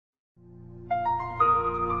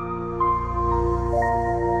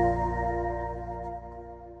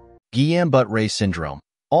Guillain-Barré Syndrome,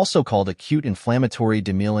 also called acute inflammatory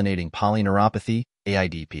demyelinating polyneuropathy,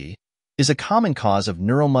 AIDP, is a common cause of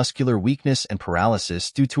neuromuscular weakness and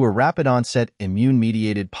paralysis due to a rapid-onset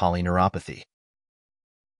immune-mediated polyneuropathy.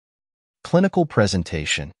 Clinical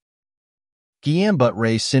presentation.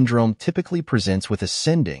 Guillain-Barré syndrome typically presents with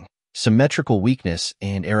ascending, symmetrical weakness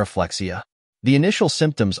and areflexia. The initial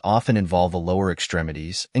symptoms often involve the lower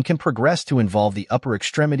extremities and can progress to involve the upper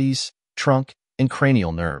extremities, trunk, and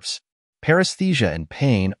cranial nerves. Paresthesia and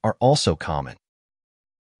pain are also common.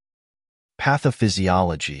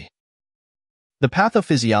 Pathophysiology. The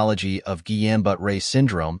pathophysiology of Guillain-Barré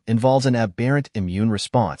syndrome involves an aberrant immune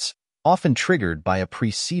response, often triggered by a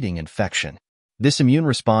preceding infection. This immune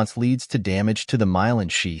response leads to damage to the myelin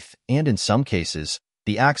sheath and, in some cases,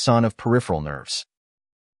 the axon of peripheral nerves.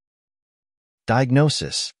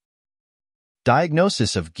 Diagnosis.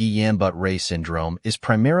 Diagnosis of Guillain-Barré syndrome is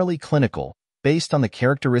primarily clinical, based on the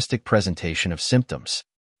characteristic presentation of symptoms.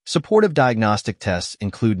 Supportive diagnostic tests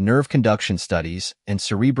include nerve conduction studies and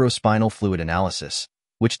cerebrospinal fluid analysis,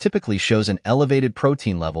 which typically shows an elevated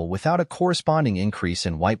protein level without a corresponding increase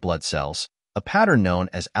in white blood cells, a pattern known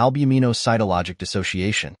as albuminocytologic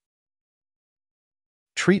dissociation.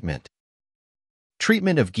 Treatment.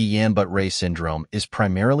 Treatment of Guillain-Barré syndrome is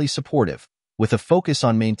primarily supportive, with a focus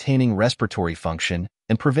on maintaining respiratory function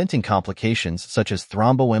and preventing complications such as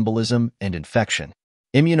thromboembolism and infection.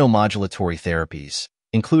 Immunomodulatory therapies,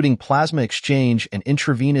 including plasma exchange and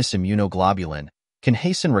intravenous immunoglobulin, can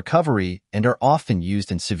hasten recovery and are often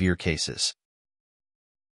used in severe cases.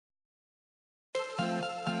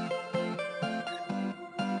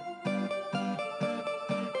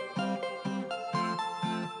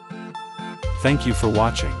 Thank you for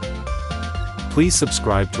watching. Please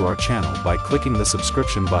subscribe to our channel by clicking the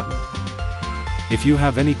subscription button. If you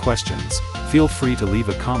have any questions, feel free to leave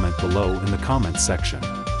a comment below in the comments section.